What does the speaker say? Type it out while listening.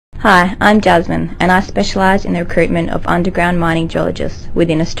Hi, I'm Jasmine and I specialise in the recruitment of underground mining geologists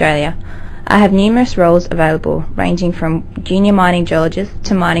within Australia. I have numerous roles available, ranging from junior mining geologist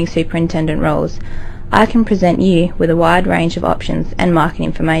to mining superintendent roles. I can present you with a wide range of options and market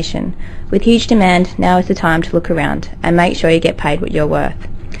information. With huge demand, now is the time to look around and make sure you get paid what you're worth.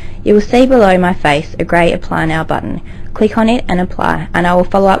 You will see below my face a grey Apply Now button. Click on it and apply, and I will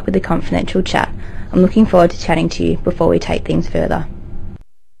follow up with a confidential chat. I'm looking forward to chatting to you before we take things further.